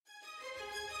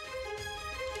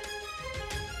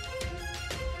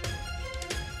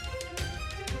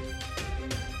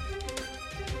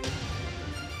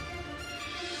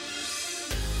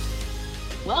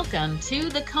Welcome to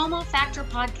the Como Factor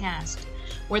podcast,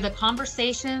 where the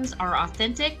conversations are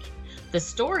authentic, the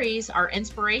stories are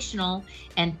inspirational,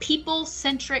 and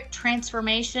people-centric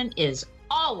transformation is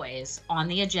always on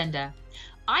the agenda.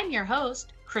 I'm your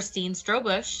host, Christine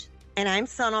Strobush. And I'm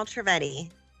Sonal Trivedi.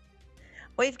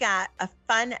 We've got a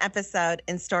fun episode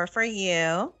in store for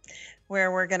you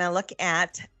where we're going to look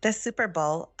at the Super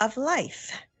Bowl of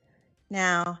life.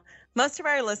 Now, most of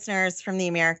our listeners from the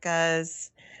Americas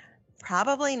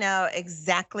probably know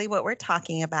exactly what we're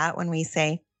talking about when we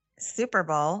say Super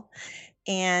Bowl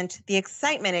and the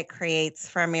excitement it creates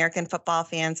for American football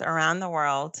fans around the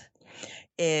world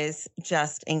is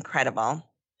just incredible.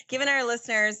 Given our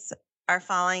listeners are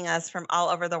following us from all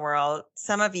over the world,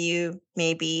 some of you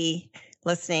may be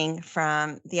listening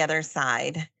from the other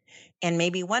side and may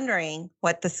be wondering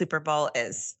what the Super Bowl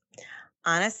is.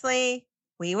 Honestly,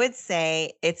 we would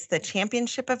say it's the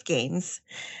championship of games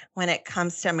when it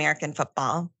comes to American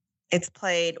football. It's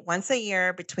played once a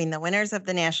year between the winners of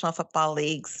the National Football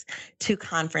League's two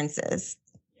conferences.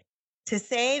 To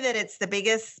say that it's the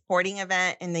biggest sporting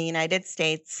event in the United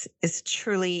States is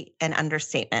truly an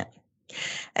understatement.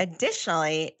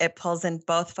 Additionally, it pulls in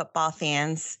both football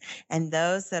fans and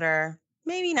those that are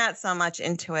maybe not so much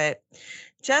into it,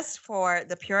 just for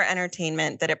the pure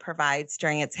entertainment that it provides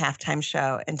during its halftime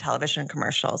show and television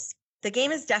commercials. The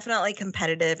game is definitely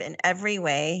competitive in every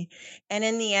way, and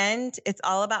in the end, it's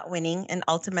all about winning and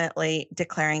ultimately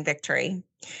declaring victory.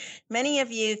 Many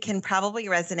of you can probably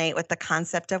resonate with the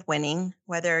concept of winning,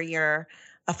 whether you're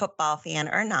a football fan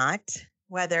or not.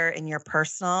 Whether in your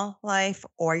personal life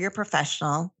or your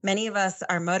professional. Many of us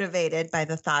are motivated by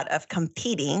the thought of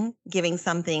competing, giving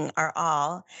something our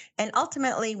all, and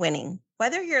ultimately winning.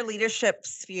 Whether your leadership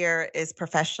sphere is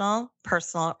professional,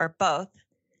 personal, or both,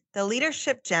 the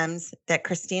leadership gems that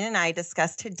Christine and I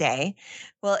discussed today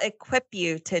will equip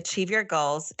you to achieve your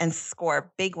goals and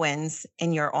score big wins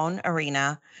in your own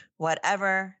arena,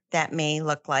 whatever that may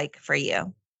look like for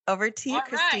you. Over to you,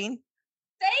 Christine. Right.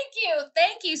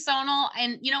 Thank you, Sonal.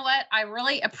 And you know what? I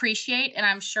really appreciate, and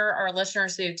I'm sure our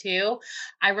listeners do too,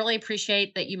 I really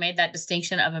appreciate that you made that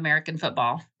distinction of American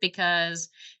football, because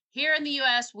here in the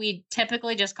U.S., we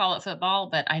typically just call it football,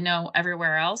 but I know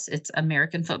everywhere else it's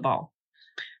American football.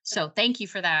 So thank you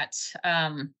for that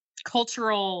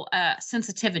cultural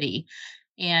sensitivity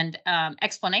and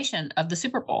explanation of the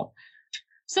Super Bowl.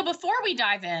 So before we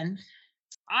dive in,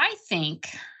 I think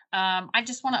I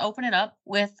just want to open it up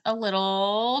with a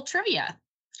little trivia.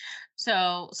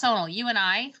 So, Sonal, you and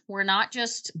I, we're not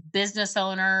just business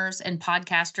owners and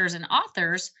podcasters and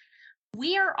authors.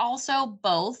 We are also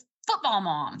both football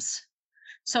moms.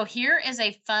 So here is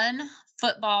a fun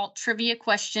football trivia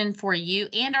question for you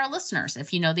and our listeners.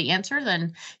 If you know the answer,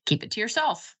 then keep it to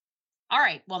yourself. All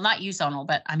right. Well, not you, Sonal,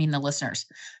 but I mean the listeners.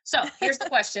 So here's the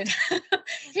question.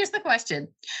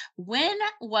 When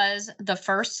was the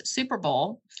first Super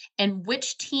Bowl and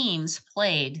which teams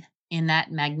played in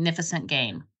that magnificent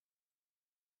game?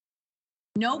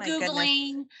 No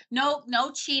Googling,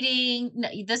 no cheating.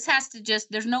 This has to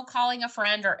there's no calling a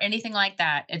friend or anything like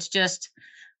that. It's just,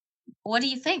 what do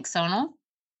you think, Sonal?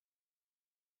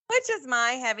 What does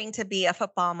my having to be a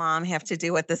football mom have to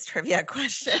do with this trivia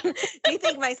question? Do you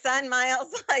think my son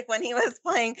Miles, like when he was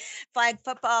playing flag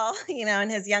football, in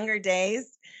his younger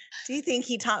days, do you think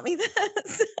he taught me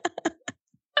this?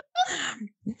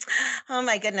 Oh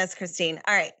my goodness, Christine.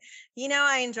 All right.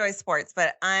 I enjoy sports,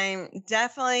 but I'm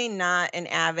definitely not an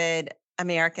avid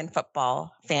American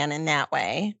football fan in that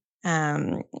way.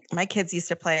 My kids used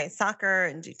to play soccer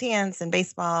and do dance and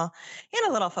baseball and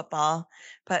a little football,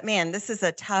 but man, this is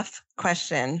a tough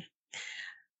question.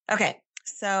 Okay.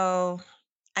 So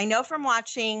I know from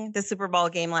watching the Super Bowl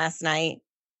game last night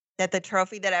that the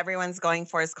trophy that everyone's going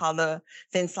for is called the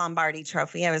Vince Lombardi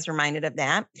Trophy. I was reminded of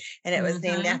that. And it was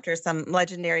named after some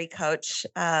legendary coach.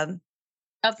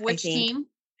 Of which team?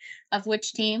 Of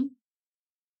which team?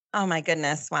 Oh my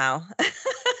goodness. Wow.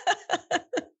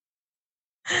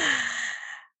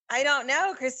 I don't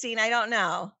know, Christine. I don't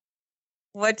know.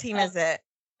 What team is it?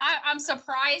 I'm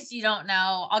surprised you don't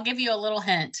know. I'll give you a little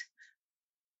hint.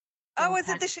 Was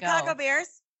it the Chicago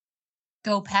Bears?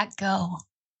 Go Pack, go.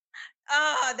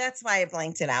 Oh, that's why I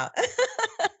blanked it out.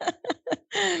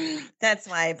 That's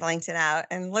why I blanked it out.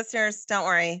 And listeners, don't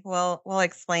worry. We'll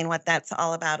explain what that's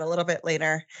all about a little bit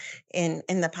later in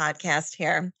the podcast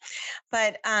here.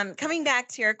 But coming back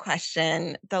to your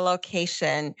question, the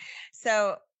location.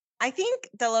 So I think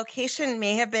the location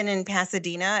may have been in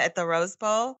Pasadena at the Rose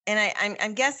Bowl. And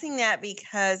I'm guessing that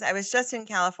because I was just in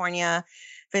California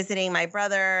visiting my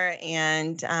brother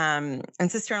and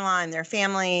sister-in-law and their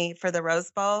family for the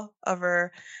Rose Bowl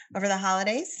over the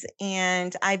holidays.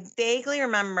 And I vaguely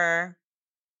remember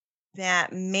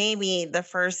that maybe the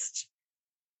first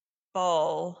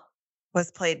bowl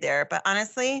was played there, but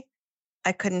honestly,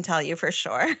 I couldn't tell you for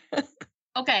sure.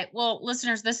 Okay, well,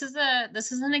 listeners, this is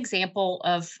an example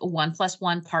of a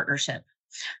 1+1 partnership.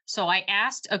 So I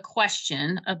asked a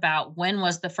question about when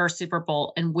was the first Super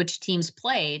Bowl and which teams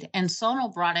played, and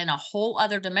Sonal brought in a whole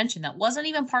other dimension that wasn't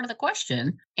even part of the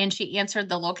question, and she answered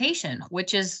the location,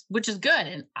 which is good.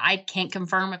 And I can't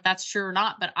confirm if that's true or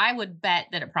not, but I would bet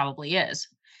that it probably is.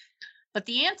 But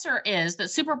the answer is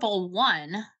that Super Bowl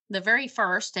 1, the very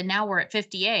first, and now we're at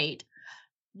 58,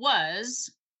 was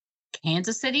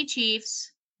Kansas City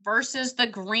Chiefs versus the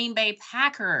Green Bay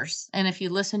Packers. And if you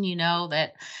listen, you know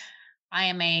that I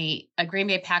am a Green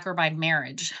Bay Packer by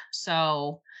marriage.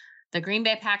 So the Green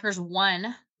Bay Packers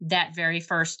won that very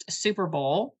first Super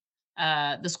Bowl.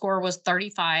 The score was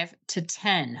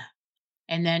 35-10.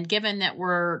 And then, given that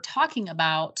we're talking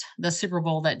about the Super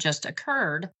Bowl that just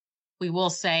occurred, we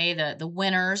will say that the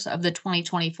winners of the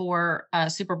 2024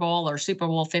 Super Bowl, or Super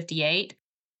Bowl 58,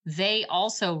 they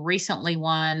also recently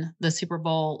won the Super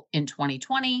Bowl in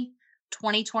 2020,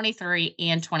 2023,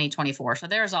 and 2024. So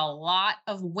there's a lot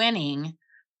of winning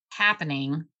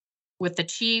happening with the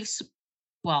Chiefs,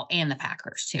 well, and the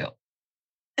Packers too.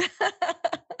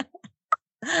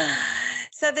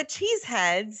 So the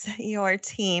Cheeseheads, your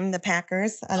team, the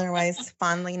Packers, otherwise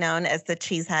fondly known as the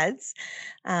Cheeseheads,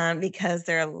 because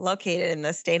they're located in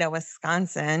the state of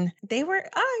Wisconsin.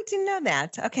 I didn't know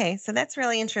that. Okay, so that's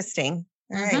really interesting.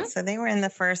 All right, so they were in the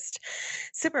first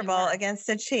Super Bowl against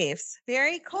the Chiefs.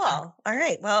 Very cool. All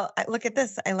right, well, look at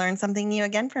this. I learned something new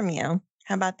again from you.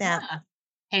 How about that? Yeah.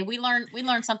 Hey, we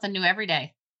learn something new every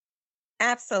day.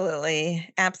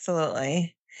 Absolutely.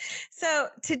 Absolutely. So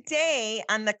today,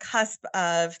 on the cusp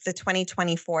of the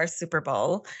 2024 Super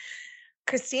Bowl,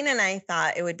 Christine and I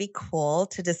thought it would be cool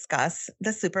to discuss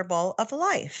the Super Bowl of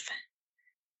life.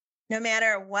 No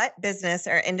matter what business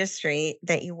or industry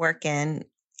that you work in,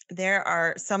 there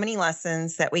are so many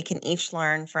lessons that we can each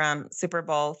learn from Super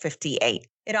Bowl 58.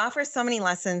 It offers so many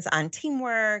lessons on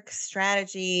teamwork,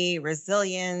 strategy,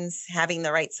 resilience, having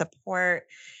the right support,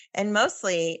 and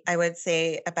mostly, I would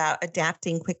say, about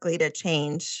adapting quickly to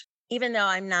change. Even though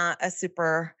I'm not a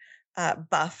super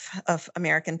buff of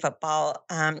American football,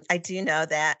 I do know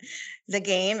that the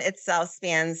game itself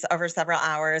spans over several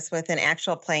hours with an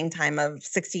actual playing time of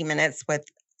 60 minutes with,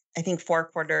 I think, 4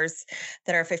 quarters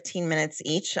that are 15 minutes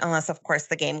each, unless, of course,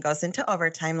 the game goes into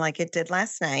overtime like it did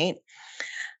last night.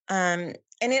 And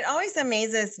it always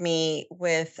amazes me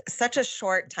with such a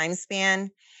short time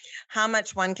span how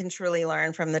much one can truly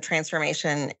learn from the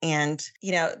transformation. And,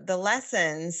 the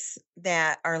lessons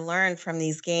that are learned from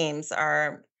these games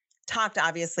are talked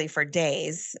obviously for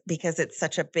days because it's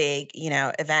such a big,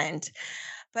 event,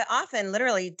 but often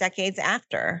literally decades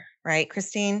after, right,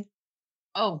 Christine?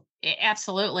 Oh,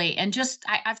 absolutely. And just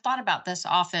I've thought about this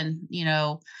often,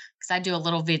 because I do a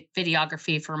little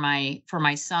videography for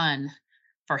my son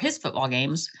for his football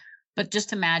games. But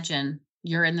just imagine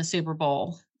you're in the Super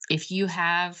Bowl. If you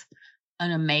have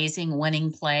an amazing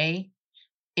winning play,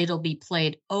 it'll be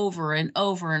played over and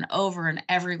over and over, and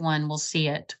everyone will see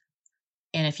it.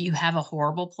 And if you have a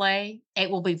horrible play, it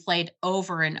will be played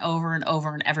over and over and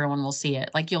over, and everyone will see it.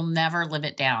 Like, you'll never live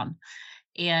it down.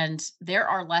 And there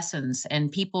are lessons,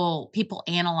 and people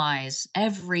analyze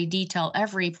every detail,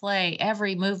 every play,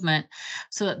 every movement,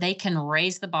 so that they can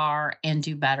raise the bar and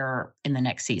do better in the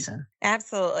next season.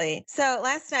 Absolutely. So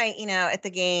last night, at the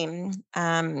game,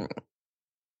 at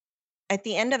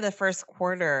the end of the first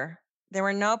quarter, there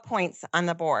were no points on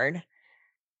the board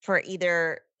for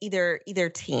either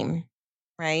team,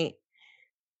 right?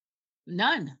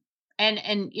 None.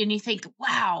 And you think,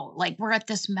 wow, like, we're at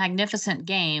this magnificent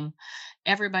game.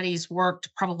 Everybody's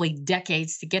worked probably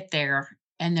decades to get there,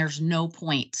 and there's no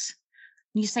points.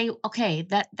 You say, okay,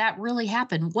 that really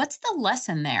happened. What's the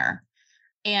lesson there?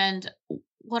 And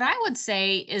what I would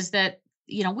say is that,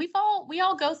 we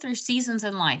all go through seasons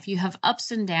in life. You have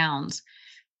ups and downs.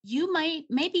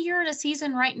 Maybe you're in a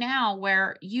season right now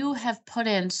where you have put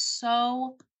in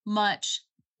so much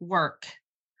work,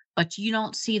 but you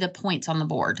don't see the points on the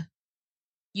board.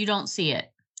 You don't see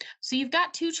it. So you've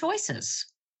got two choices.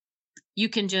 You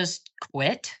can just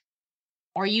quit,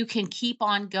 or you can keep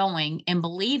on going and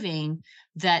believing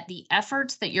that the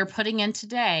efforts that you're putting in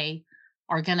today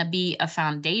are going to be a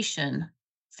foundation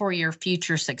for your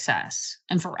future success.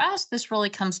 And for us, this really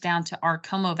comes down to our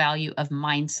Como value of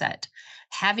mindset,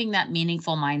 having that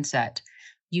meaningful mindset.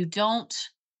 You don't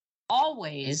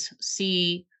always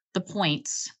see the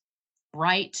points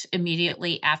right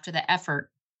immediately after the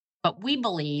effort. But we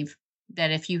believe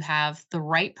that if you have the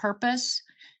right purpose,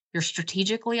 you're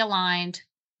strategically aligned,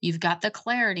 you've got the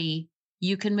clarity,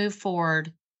 you can move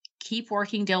forward, keep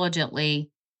working diligently,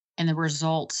 and the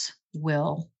results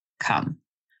will come.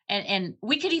 And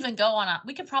we could even go on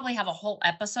we could probably have a whole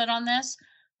episode on this,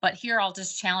 but here I'll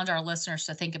just challenge our listeners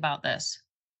to think about this.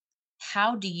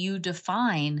 How do you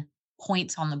define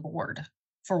points on the board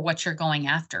for what you're going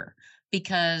after?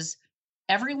 Because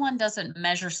everyone doesn't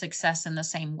measure success in the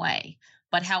same way.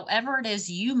 But however it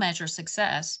is you measure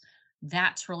success,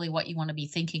 that's really what you want to be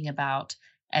thinking about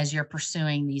as you're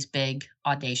pursuing these big,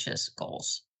 audacious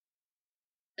goals.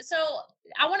 So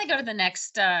I want to go to the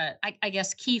next, I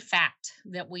guess, key fact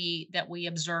that we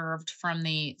observed from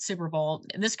the Super Bowl.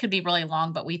 And this could be really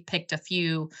long, but we've picked a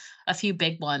few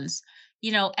big ones.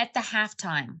 At the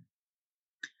halftime,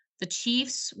 the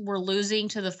Chiefs were losing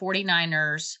to the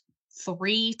 49ers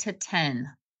 3-10.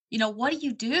 What do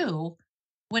you do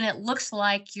when it looks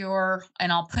like you're,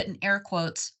 and I'll put in air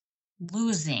quotes,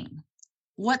 losing?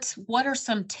 What are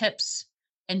some tips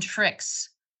and tricks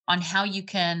on how you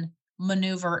can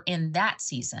maneuver in that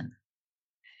season?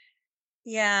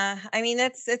 Yeah, I mean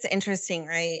it's interesting,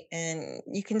 right? And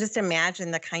you can just imagine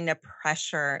the kind of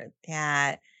pressure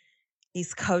that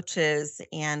these coaches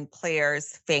and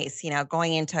players face,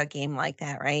 going into a game like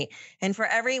that, right? And for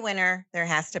every winner, there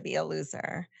has to be a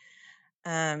loser.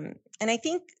 And I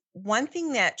think one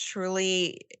thing that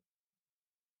truly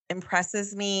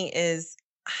impresses me is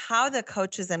how the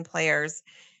coaches and players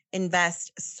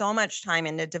invest so much time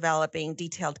into developing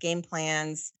detailed game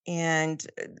plans, and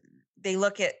they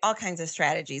look at all kinds of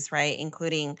strategies, right?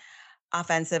 Including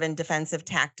offensive and defensive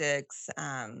tactics.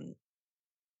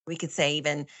 We could say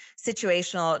even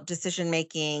situational decision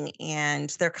making, and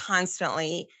they're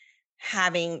constantly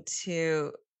having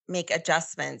to make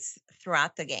adjustments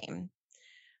throughout the game.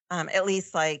 At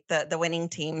least like the winning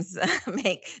teams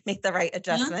make the right Mhm.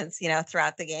 adjustments,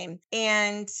 throughout the game.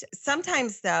 And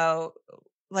sometimes though,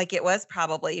 like it was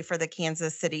probably for the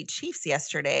Kansas City Chiefs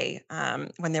yesterday,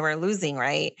 when they were losing,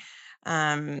 right?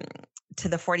 Um, to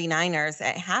the 49ers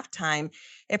at halftime,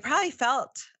 it probably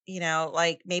felt,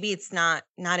 like maybe it's not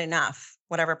enough,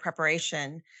 whatever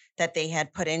preparation that they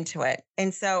had put into it.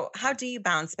 And so how do you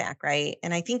bounce back, right?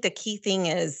 And I think the key thing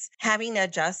is having to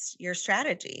adjust your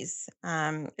strategies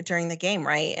during the game,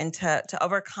 right? And to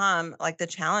overcome like the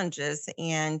challenges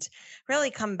and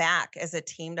really come back as a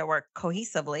team to work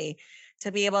cohesively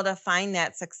to be able to find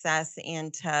that success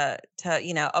and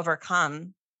to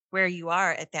overcome where you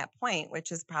are at that point,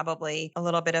 which is probably a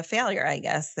little bit of failure, I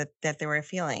guess, that they were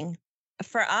feeling.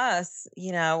 For us,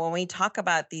 when we talk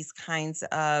about these kinds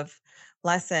of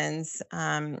lessons,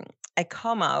 at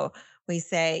Como, we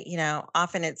say,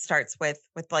 often it starts with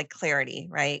like clarity,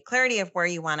 right? Clarity of where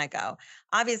you want to go.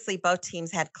 Obviously, both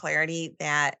teams had clarity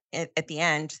that at the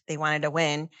end they wanted to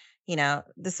win,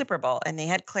 the Super Bowl, and they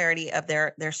had clarity of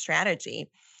their strategy.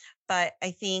 But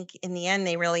I think in the end,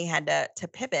 they really had to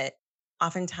pivot.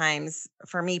 Oftentimes,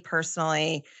 for me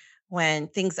personally, when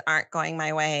things aren't going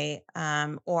my way,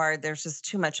 or there's just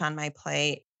too much on my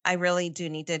plate, I really do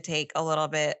need to take a little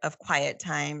bit of quiet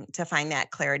time to find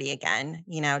that clarity again,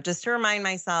 just to remind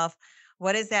myself,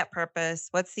 what is that purpose?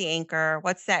 What's the anchor?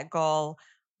 What's that goal?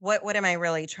 What am I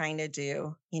really trying to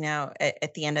do,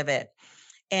 at the end of it?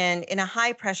 And in a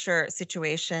high pressure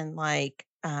situation like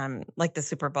the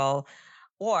Super Bowl,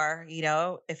 or,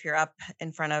 if you're up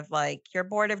in front of like your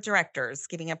board of directors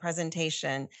giving a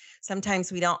presentation,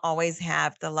 sometimes we don't always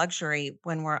have the luxury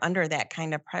when we're under that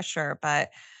kind of pressure.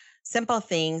 But simple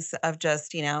things of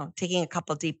just, taking a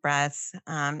couple deep breaths.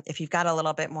 If you've got a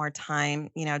little bit more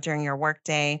time, during your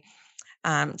workday,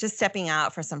 just stepping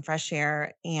out for some fresh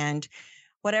air and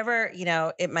whatever,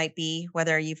 it might be,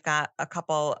 whether you've got a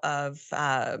couple of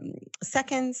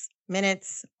seconds,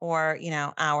 minutes, or,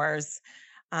 hours,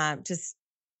 just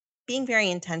being very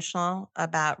intentional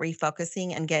about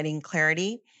refocusing and getting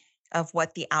clarity of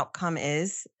what the outcome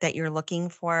is that you're looking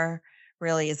for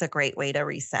really is a great way to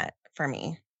reset for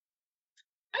me.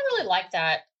 I really like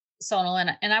that,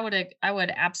 Sonal, and I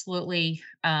would absolutely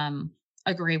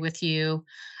agree with you.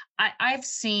 I've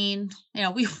seen,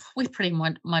 we pretty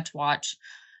much watch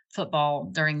football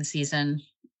during the season,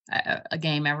 a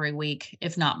game every week,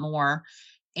 if not more.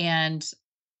 And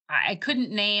I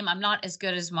couldn't name, I'm not as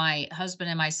good as my husband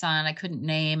and my son. I couldn't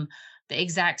name the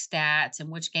exact stats and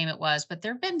which game it was, but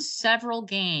there have been several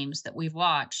games that we've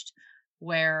watched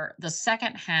where the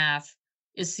second half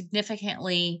is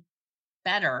significantly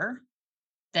better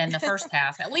than the first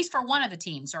half, at least for one of the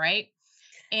teams, right?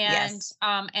 Yes.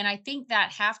 And I think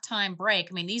that halftime break,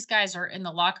 I mean, these guys are in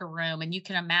the locker room, and you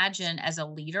can imagine as a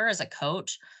leader, as a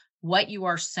coach, what you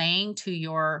are saying to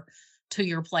your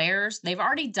players. They've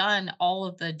already done all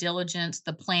of the diligence,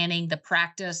 the planning, the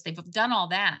practice. They've done all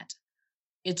that.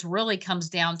 It's really comes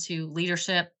down to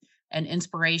leadership and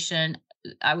inspiration.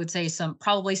 I would say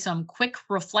probably some quick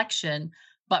reflection,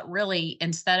 but really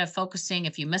instead of focusing,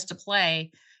 if you missed a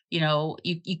play,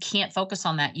 you can't focus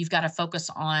on that. You've got to focus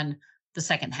on the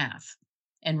second half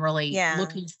and really Yeah.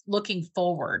 looking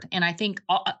forward. And I think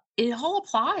it all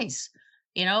applies.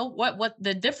 What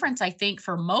the difference I think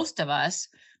for most of us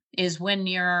is when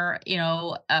you're,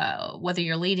 whether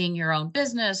you're leading your own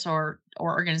business or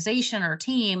organization or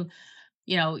team,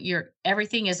 your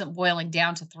everything isn't boiling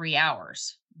down to 3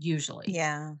 hours usually.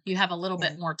 Yeah. You have a little Yeah.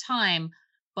 bit more time,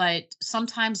 but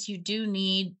sometimes you do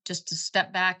need just to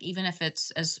step back, even if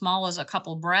it's as small as a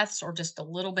couple breaths or just a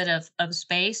little bit of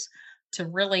space to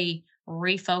really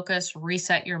refocus,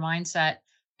 reset your mindset,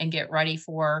 and get ready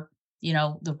for,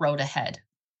 the road ahead.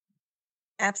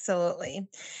 Absolutely.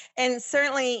 And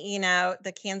certainly,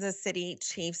 the Kansas City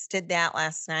Chiefs did that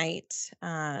last night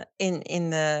in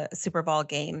the Super Bowl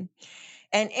game.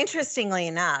 And interestingly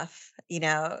enough,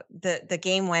 the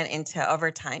game went into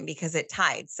overtime because it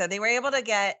tied. So they were able to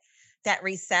get that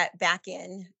reset back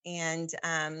in, and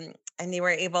they were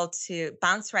able to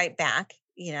bounce right back,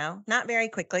 not very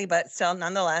quickly, but still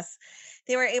nonetheless,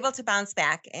 they were able to bounce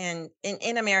back. And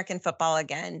in American football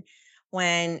again,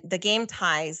 when the game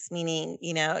ties, meaning,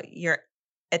 you're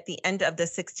at the end of the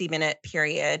 60-minute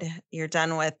period, you're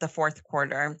done with the fourth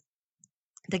quarter,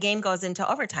 the game goes into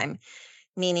overtime,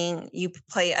 meaning you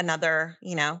play another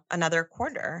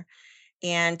quarter,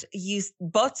 and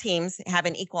both teams have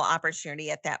an equal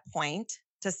opportunity at that point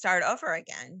to start over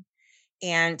again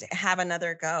and have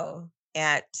another go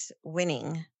at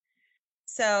winning.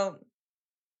 So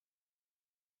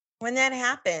when that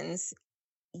happens,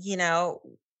 you know,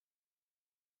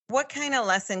 what kind of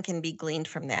lesson can be gleaned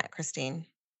from that, Christine?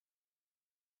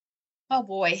 Oh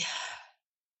boy.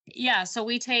 Yeah, so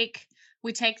we take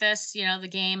this, the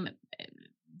game,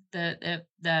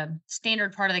 the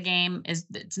standard part of the game is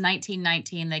it's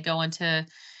 19-19. They go into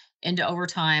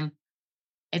overtime.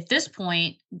 At this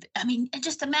point, I mean,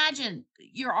 just imagine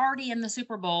you're already in the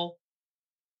Super Bowl,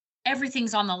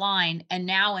 everything's on the line, and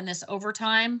now in this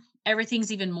overtime,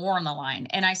 everything's even more on the line.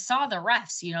 And I saw the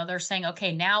refs, they're saying,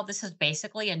 okay, now this is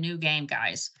basically a new game,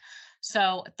 guys.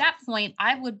 So at that point,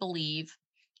 I would believe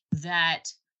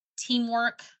that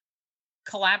teamwork,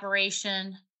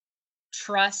 collaboration,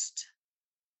 trust,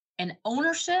 and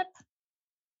ownership,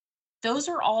 those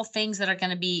are all things that are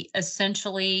going to be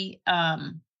essentially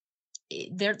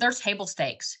they're table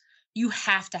stakes. You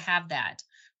have to have that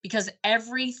because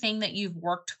everything that you've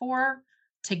worked for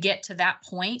to get to that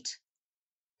point,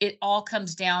 it all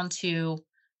comes down to,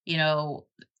 you know,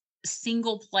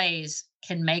 single plays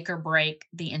can make or break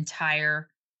the entire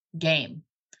game.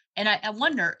 And I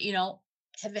wonder,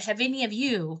 have any of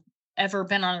you ever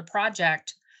been on a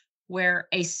project where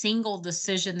a single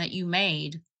decision that you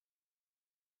made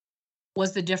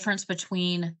was the difference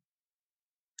between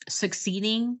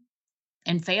succeeding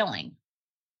and failing?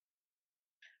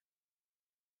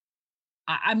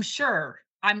 I'm sure.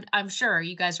 I'm sure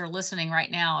you guys are listening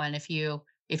right now, and if you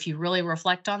really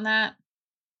reflect on that,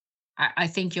 I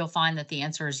think you'll find that the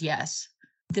answer is yes.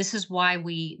 This is why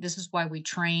we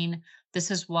train. This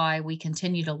is why we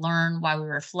continue to learn, why we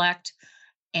reflect,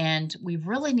 and we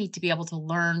really need to be able to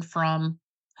learn from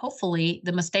hopefully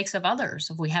the mistakes of others.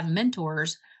 If we have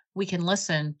mentors, we can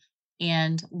listen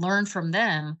and learn from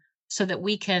them so that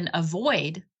we can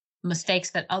avoid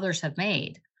mistakes that others have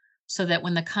made so that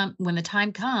when the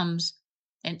time comes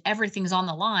and everything's on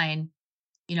the line,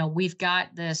 we've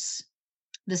got this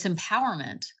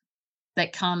empowerment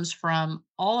that comes from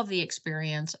all of the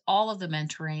experience, all of the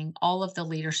mentoring, all of the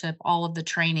leadership, all of the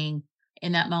training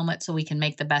in that moment so we can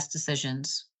make the best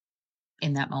decisions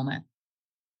in that moment.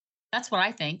 That's what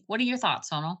I think. What are your thoughts,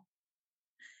 Sonal?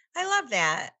 I love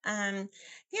that.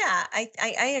 Yeah,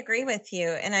 I agree with you.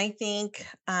 And I think,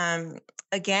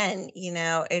 again,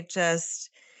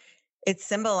 it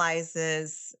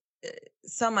symbolizes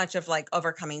so much of like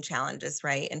overcoming challenges,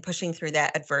 right? And pushing through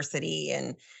that adversity,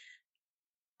 and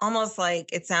almost like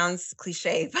it sounds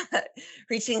cliche, but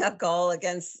reaching a goal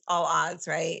against all odds,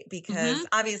 right? Because Mhm.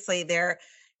 obviously they're,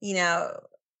 you know,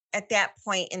 at that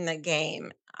point in the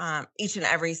game, each and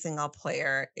every single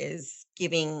player is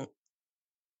giving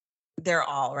their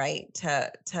all, right,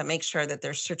 to make sure that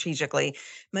they're strategically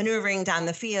maneuvering down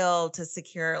the field to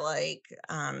secure like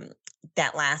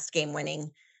that last game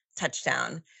winning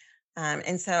touchdown.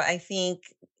 And so I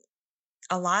think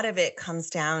a lot of it comes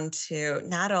down to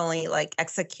not only like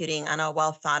executing on a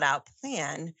well thought out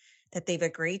plan that they've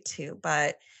agreed to,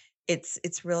 but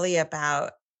it's really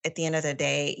about at the end of the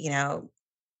day,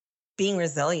 being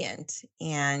resilient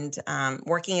and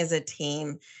working as a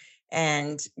team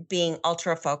and being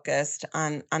ultra focused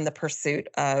on the pursuit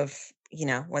of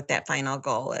what that final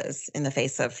goal is in the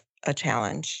face of a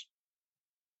challenge.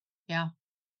 Yeah.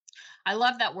 I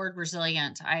love that word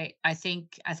resilient. I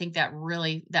think that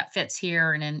really that fits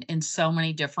here and in so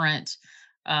many different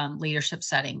leadership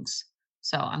settings.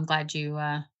 So I'm glad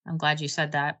you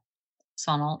said that,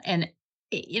 Sonal. And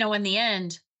in the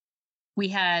end, we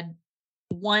had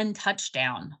one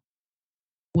touchdown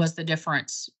was the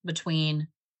difference between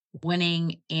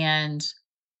winning and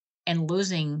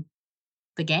losing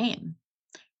the game.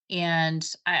 And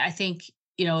I think,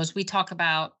 as we talk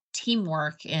about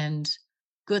teamwork and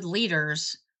good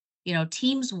leaders,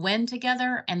 teams win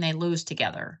together and they lose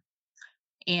together.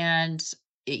 And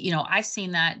I've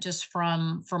seen that just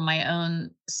from my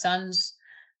own son's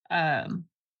um,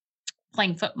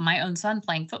 my own son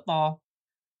playing football.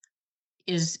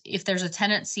 Is if there's a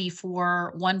tendency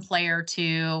for one player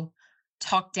to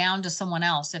talk down to someone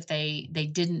else if they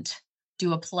didn't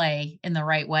do a play in the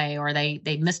right way, or they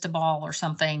missed a ball or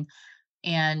something.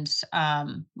 And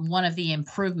one of the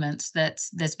improvements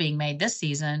that's being made this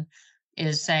season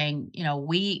is saying,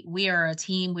 we are a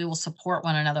team. We will support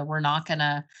one another. We're not going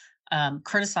to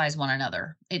criticize one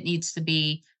another. It needs to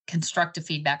be constructive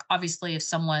feedback. Obviously, if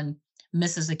someone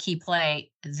misses a key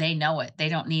play, they know it. They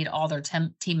don't need all their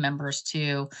team members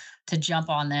to jump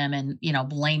on them and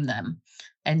blame them.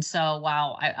 And so,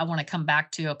 while I want to come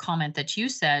back to a comment that you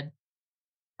said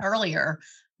earlier,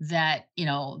 that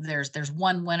there's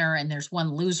one winner and there's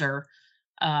one loser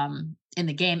in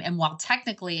the game. And while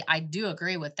technically I do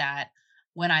agree with that,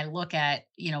 when I look at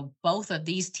both of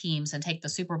these teams and take the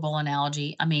Super Bowl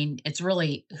analogy, I mean, it's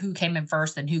really who came in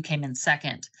first and who came in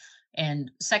second, and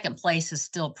second place is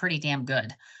still pretty damn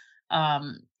good.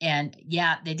 And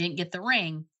yeah, they didn't get the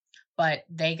ring, but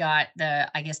they got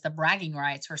the bragging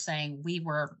rights for saying we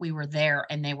were there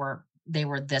and they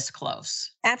were this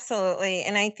close. Absolutely.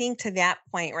 And I think to that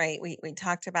point, right, we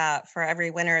talked about for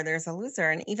every winner, there's a loser.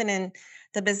 And even in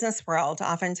the business world,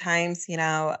 oftentimes,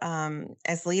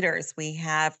 as leaders, we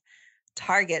have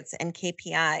targets and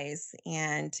KPIs.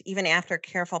 And even after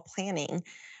careful planning,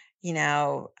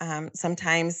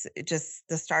 sometimes just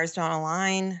the stars don't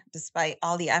align despite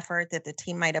all the effort that the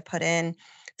team might have put in,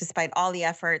 despite all the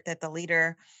effort that the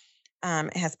leader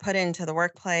has put into the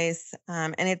workplace,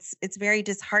 and it's very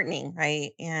disheartening,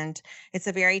 right? And it's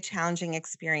a very challenging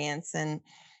experience, and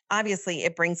obviously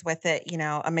it brings with it,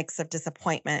 a mix of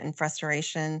disappointment and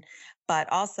frustration, but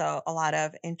also a lot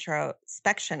of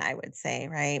introspection, I would say,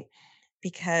 right?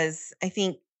 Because I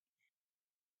think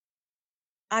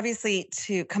obviously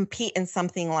to compete in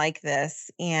something like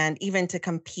this, and even to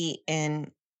compete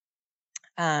in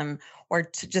or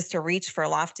to just to reach for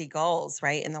lofty goals,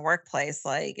 right? In the workplace,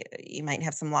 like you might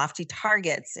have some lofty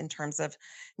targets in terms of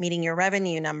meeting your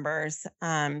revenue numbers.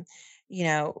 You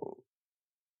know,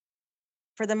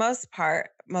 for the most part,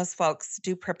 most folks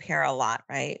do prepare a lot,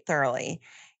 right? Thoroughly.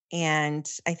 And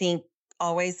I think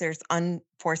always there's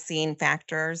unforeseen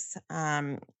factors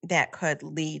that could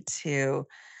lead to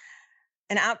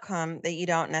an outcome that you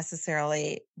don't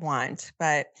necessarily want.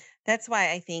 But that's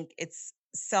why I think it's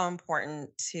so important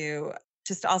to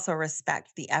just also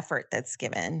respect the effort that's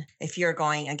given. If you're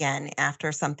going again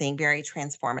after something very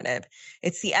transformative,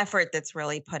 it's the effort that's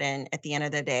really put in at the end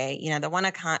of the day. The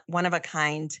one of a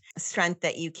kind strength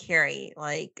that you carry,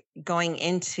 like going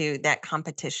into that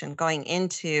competition, going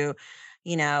into,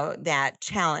 that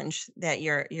challenge that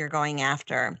you're going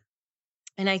after.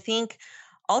 And I think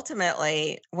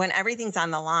ultimately, when everything's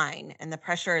on the line and the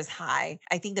pressure is high,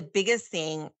 I think the biggest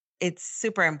thing, it's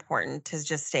super important to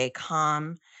just stay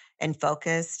calm and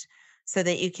focused so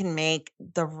that you can make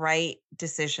the right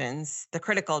decisions, the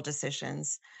critical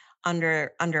decisions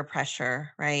under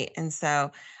pressure, right? And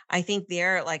so I think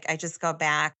there, like, I just go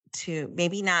back to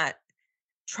maybe not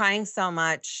trying so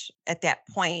much at that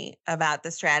point about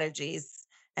the strategies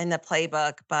and the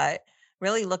playbook, but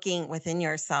really looking within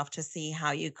yourself to see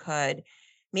how you could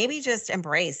maybe just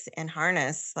embrace and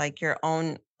harness like your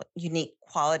own unique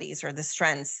qualities or the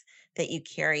strengths that you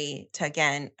carry to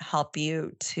again help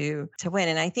you to win.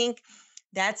 And I think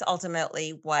that's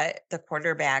ultimately what the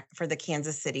quarterback for the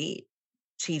Kansas City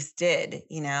Chiefs did.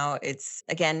 It's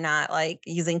again not like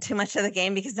using too much of the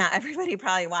game because not everybody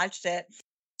probably watched it.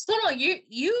 So no,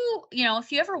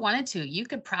 if you ever wanted to, you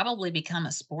could probably become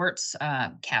a sports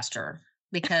caster,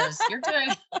 because you're doing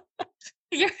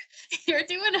you're you're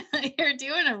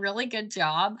doing a really good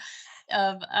job.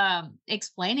 of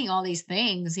explaining all these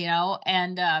things,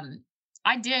 and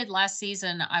I did last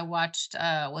season. I watched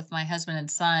with my husband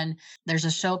and son. There's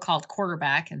a show called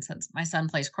Quarterback, and since my son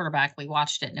plays quarterback, we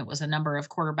watched it, and it was a number of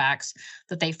quarterbacks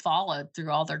that they followed through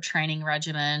all their training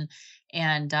regimen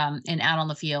and out on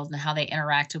the field and how they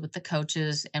interacted with the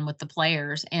coaches and with the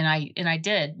players. And I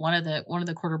did one of the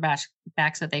quarterbacks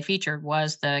that they featured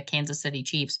was the Kansas City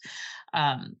Chiefs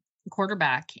um,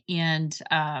 quarterback, and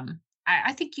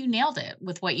I think you nailed it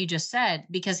with what you just said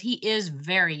because he is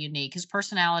very unique. His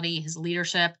personality, his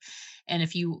leadership, and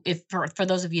if for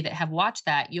those of you that have watched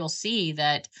that, you'll see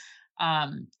that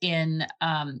in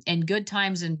good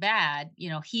times and bad,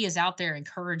 he is out there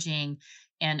encouraging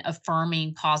and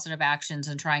affirming positive actions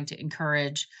and trying to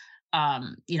encourage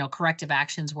corrective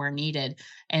actions where needed.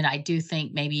 And I do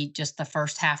think maybe just the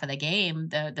first half of the game,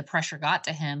 the pressure got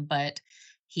to him, but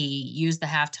he used the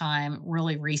halftime,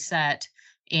 really reset,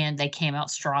 and they came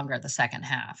out stronger the second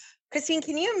half. Christine,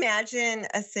 can you imagine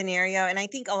a scenario? And I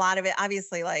think a lot of it,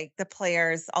 obviously, like the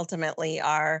players ultimately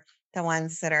are the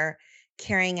ones that are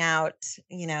carrying out,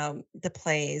 the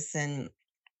plays, and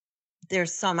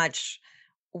there's so much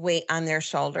weight on their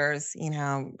shoulders,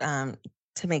 to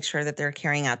make sure that they're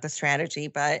carrying out the strategy.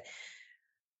 But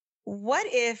what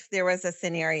if there was a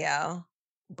scenario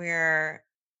where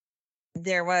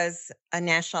there was a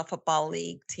National Football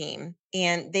League team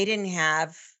and they didn't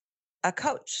have a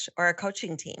coach or a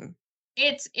coaching team?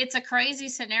 It's a crazy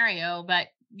scenario, but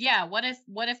yeah, what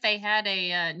if they had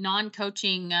a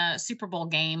non-coaching Super Bowl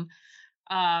game?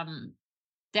 Um,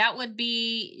 that would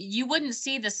be you wouldn't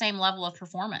see the same level of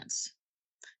performance.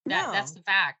 That's No. the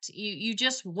fact. You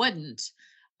just wouldn't.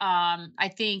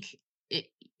 I think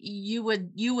you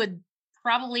would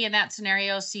probably in that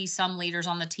scenario see some leaders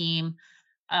on the team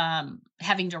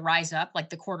having to rise up, like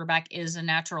the quarterback is a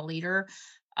natural leader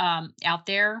out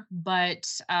there, but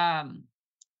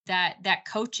that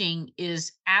coaching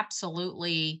is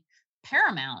absolutely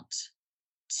paramount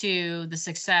to the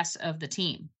success of the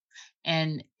team.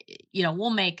 And we'll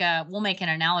make an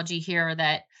analogy here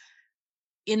that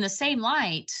in the same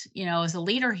light, as a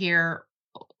leader here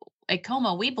at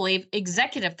Como, we believe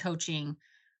executive coaching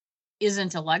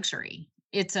isn't a luxury.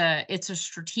 It's a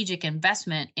strategic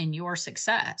investment in your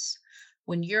success.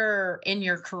 When you're in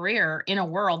your career in a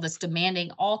world that's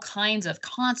demanding all kinds of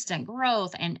constant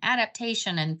growth and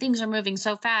adaptation and things are moving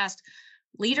so fast,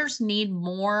 leaders need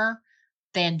more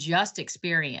than just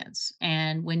experience.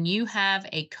 And when you have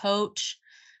a coach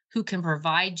who can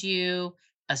provide you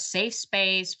a safe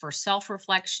space for self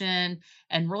reflection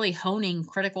and really honing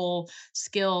critical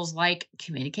skills like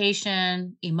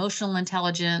communication, emotional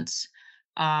intelligence,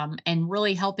 and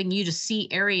really helping you to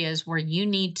see areas where you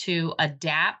need to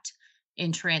adapt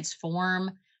and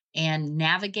transform and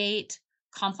navigate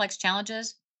complex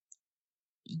challenges,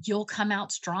 you'll come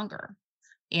out stronger.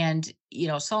 And,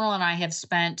 Sonal and I have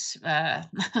spent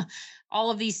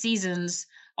all of these seasons,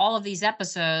 all of these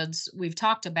episodes, we've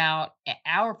talked about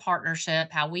our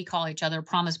partnership, how we call each other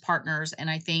promise partners. And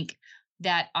I think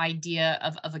that idea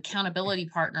of accountability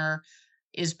partner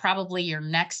is probably your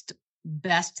next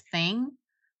best thing.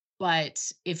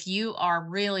 But if you are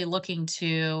really looking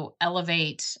to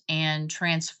elevate and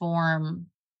transform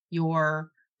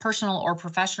your personal or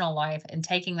professional life and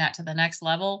taking that to the next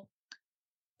level,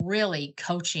 really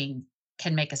coaching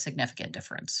can make a significant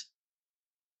difference.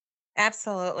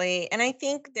 Absolutely. And I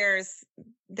think there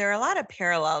are a lot of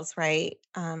parallels, right?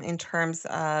 In terms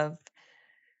of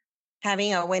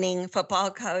having a winning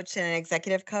football coach and an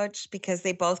executive coach, because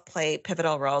they both play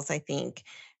pivotal roles, I think,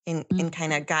 in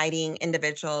kind of guiding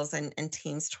individuals and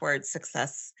teams towards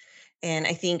success. And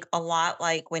I think a lot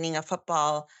like winning a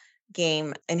football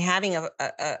game and having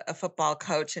a football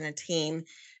coach and a team,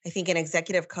 I think an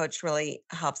executive coach really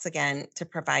helps again to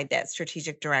provide that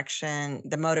strategic direction,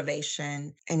 the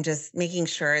motivation, and just making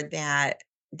sure that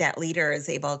that leader is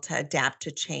able to adapt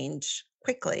to change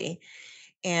quickly.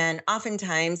 And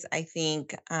oftentimes, I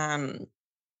think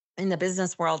in the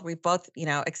business world, we both,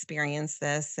 experience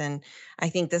this. And I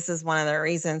think this is one of the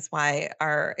reasons why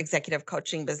our executive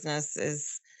coaching business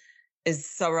is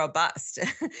so robust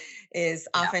is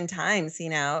Yeah. oftentimes,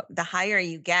 the higher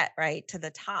you get right to the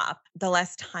top, the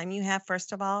less time you have,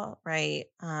 first of all, right?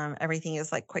 Everything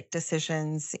is like quick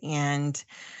decisions and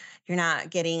you're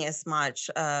not getting as much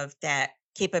of that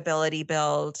capability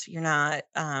build. You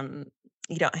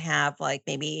don't have like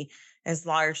maybe as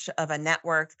large of a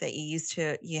network that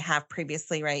you have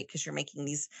previously, right? Because you're making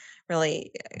these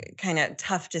really kind of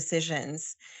tough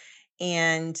decisions.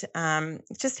 And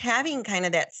just having kind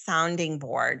of that sounding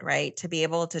board, right? To be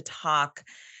able to talk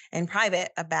in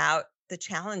private about the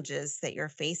challenges that you're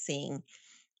facing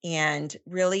and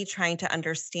really trying to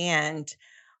understand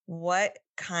what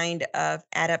kind of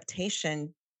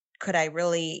adaptation could I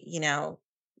really,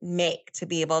 make to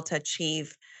be able to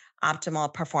achieve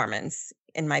optimal performance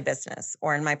in my business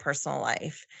or in my personal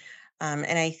life.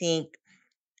 And I think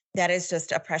that is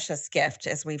just a precious gift,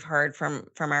 as we've heard from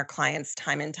our clients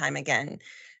time and time again,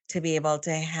 to be able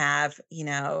to have,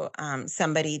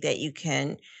 somebody that you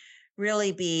can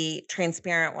really be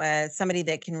transparent with, somebody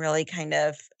that can really kind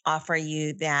of offer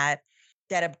you that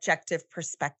objective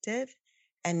perspective,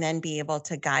 and then be able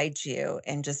to guide you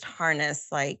and just harness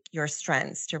like your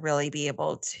strengths to really be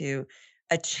able to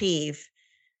achieve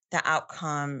the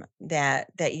outcome that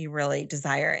you really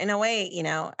desire. In a way,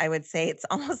 I would say it's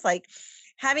almost like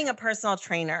having a personal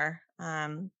trainer,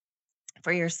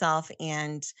 for yourself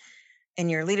and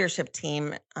your leadership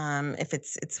team, if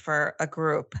it's for a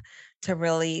group, to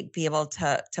really be able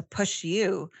to push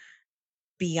you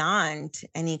beyond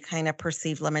any kind of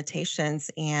perceived limitations,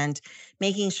 and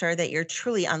making sure that you're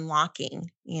truly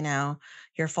unlocking,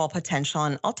 your full potential,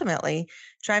 and ultimately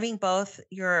driving both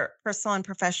your personal and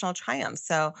professional triumphs.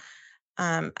 So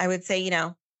I would say,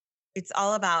 it's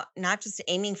all about not just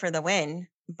aiming for the win,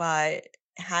 but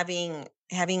having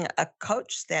a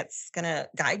coach that's going to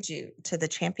guide you to the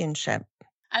championship.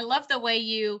 I love the way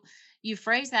you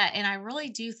phrase that, and I really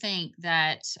do think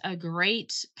that a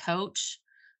great coach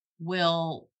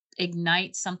will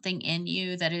ignite something in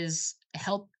you that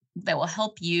will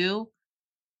help you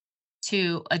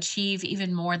to achieve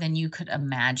even more than you could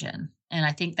imagine. And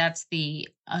I think that's the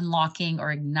unlocking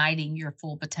or igniting your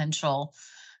full potential.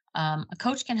 A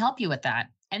coach can help you with that.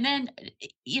 And then,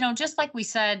 just like we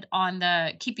said on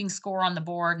the keeping score on the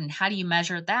board and how do you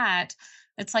measure that?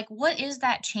 It's like, what is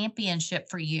that championship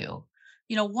for you?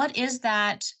 What is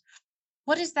that?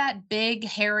 What is that big,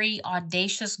 hairy,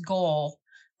 audacious goal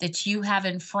that you have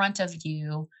in front of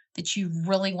you that you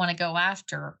really want to go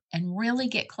after, and really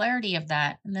get clarity of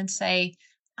that? And then say,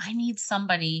 I need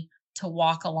somebody to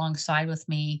walk alongside with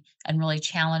me and really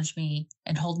challenge me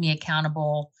and hold me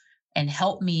accountable and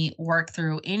help me work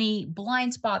through any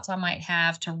blind spots I might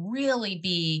have to really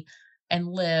be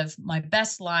and live my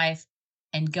best life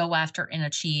and go after and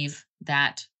achieve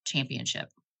that championship.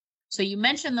 So you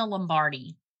mentioned the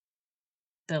Lombardi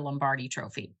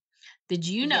trophy. Did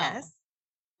you know? Yes.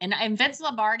 And Vince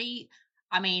Lombardi,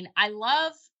 I mean, I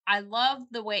love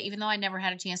the way, even though I never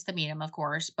had a chance to meet him, of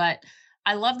course, but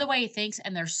I love the way he thinks.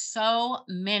 And there's so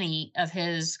many of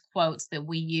his quotes that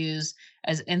we use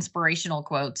as inspirational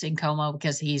quotes in Como,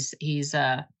 because he's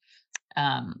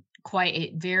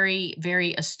quite very,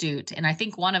 very astute. And I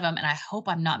think one of them, and I hope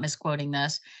I'm not misquoting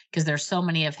this because there's so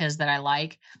many of his that I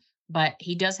like, but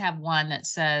he does have one that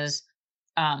says,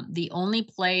 the only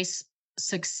place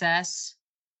success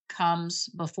comes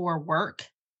before work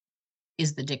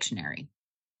is the dictionary.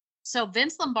 So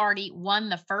Vince Lombardi won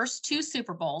the first two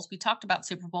Super Bowls. We talked about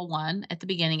Super Bowl one at the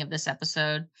beginning of this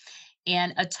episode,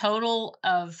 and a total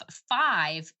of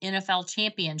 5 NFL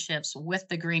championships with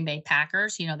the Green Bay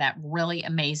Packers, that really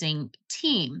amazing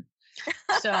team.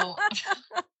 So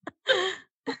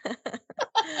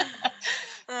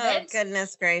Oh, Vince,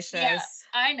 goodness yeah, gracious.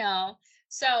 I know.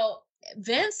 So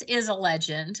Vince is a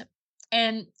legend.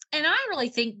 And I really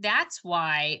think that's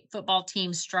why football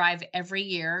teams strive every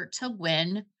year to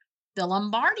win the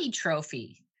Lombardi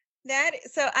trophy.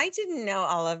 So I didn't know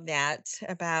all of that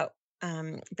about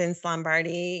Vince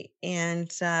Lombardi, and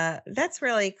that's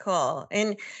really cool.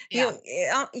 And Yeah.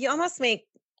 you almost make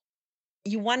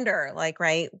you wonder, like,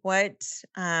 right, what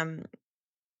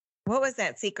was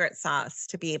that secret sauce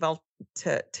to be able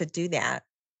to do that?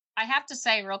 I have to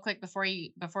say real quick before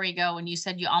you go, when you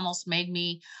said you almost made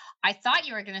me, I thought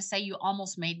you were going to say you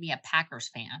almost made me a Packers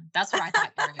fan. That's what I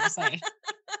thought you were going to say.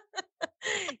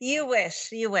 You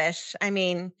wish, you wish. I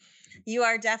mean, you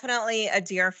are definitely a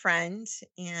dear friend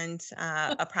and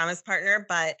a promise partner,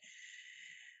 but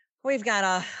we've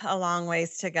got a long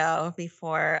ways to go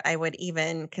before I would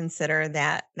even consider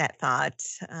that thought.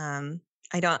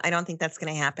 I don't think that's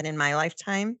going to happen in my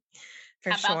lifetime,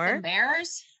 for How about the sure.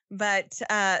 Bears? But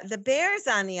the Bears,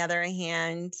 on the other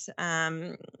hand,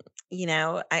 I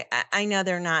know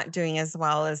they're not doing as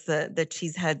well as the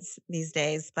cheeseheads these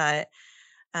days, but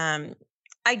um,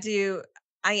 I do.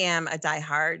 I am a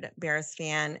diehard Bears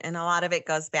fan, and a lot of it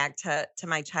goes back to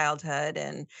my childhood.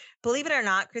 And believe it or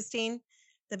not, Christine,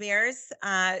 the Bears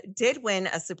did win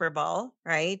a Super Bowl,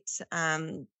 right?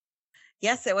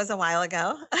 Yes, it was a while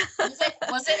ago Was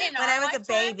it in when I our was a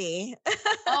lifetime? baby.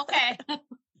 Okay.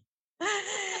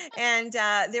 And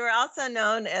they were also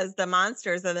known as the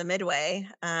monsters of the Midway,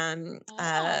 Oh.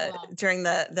 during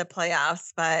the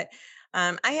playoffs. But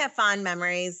I have fond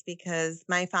memories because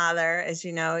my father, as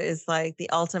you know, is like the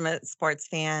ultimate sports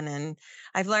fan. And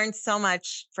I've learned so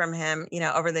much from him,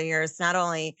 over the years, not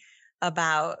only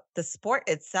about the sport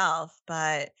itself,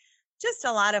 but just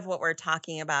a lot of what we're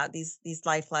talking about, these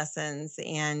life lessons.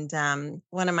 And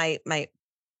one of my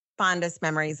fondest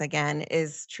memories again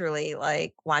is truly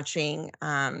like watching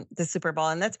the Super Bowl.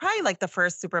 And that's probably like the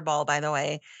first Super Bowl, by the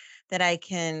way, that I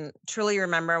can truly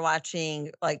remember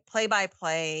watching like play by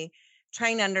play,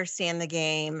 trying to understand the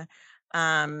game.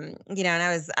 And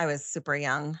I was super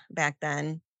young back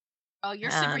then. Oh,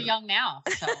 you're super Um, young now.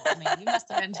 So I mean you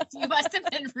must have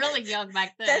been really young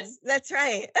back then. that's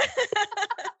right.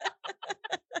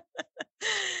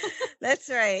 That's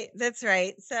right. That's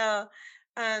right. So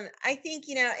I think,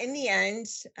 in the end,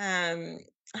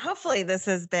 hopefully this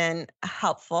has been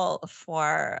helpful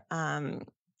for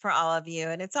all of you.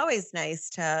 And it's always nice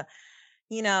to,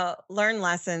 learn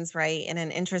lessons, right, in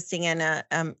an interesting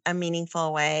and a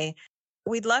meaningful way.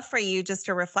 We'd love for you just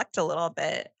to reflect a little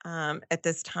bit at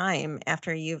this time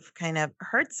after you've kind of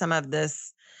heard some of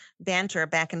this banter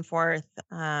back and forth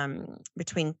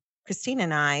between Christine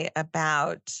and I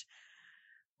about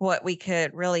what we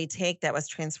could really take that was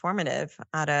transformative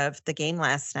out of the game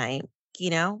last night.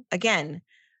 Again,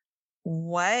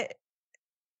 what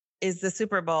is the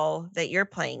Super Bowl that you're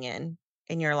playing in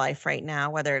your life right now,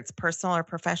 whether it's personal or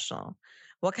professional?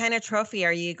 What kind of trophy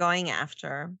are you going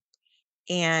after?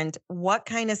 And what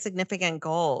kind of significant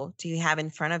goal do you have in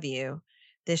front of you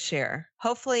this year?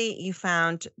 Hopefully, you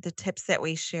found the tips that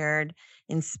we shared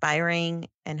inspiring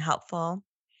and helpful.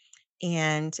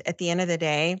 And at the end of the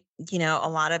day, a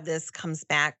lot of this comes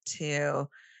back to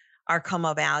our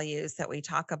Como values that we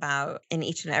talk about in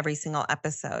each and every single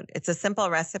episode. It's a simple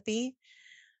recipe,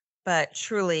 but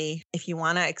truly, if you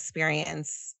want to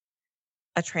experience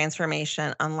a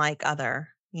transformation unlike other,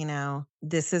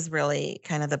 this is really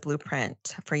kind of the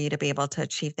blueprint for you to be able to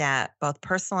achieve that both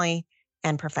personally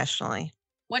and professionally.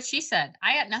 What she said.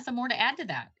 I had nothing more to add to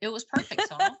that. It was perfect,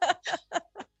 Sonal.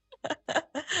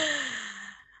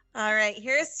 All right.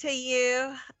 Here's to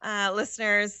you,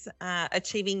 listeners,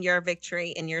 achieving your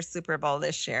victory in your Super Bowl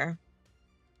this year.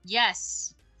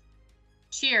 Yes.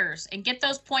 Cheers. And get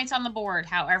those points on the board,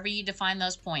 however you define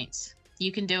those points.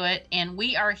 You can do it. And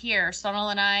we are here, Sonal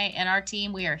and I and our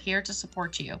team, we are here to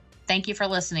support you. Thank you for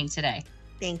listening today.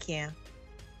 Thank you.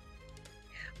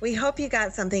 We hope you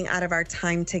got something out of our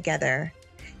time together.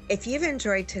 If you've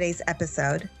enjoyed today's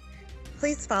episode,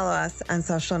 please follow us on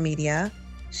social media,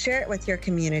 share it with your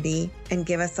community, and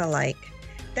give us a like.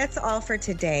 That's all for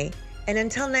today. And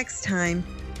until next time,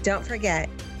 don't forget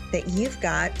that you've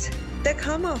got the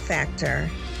Como Factor.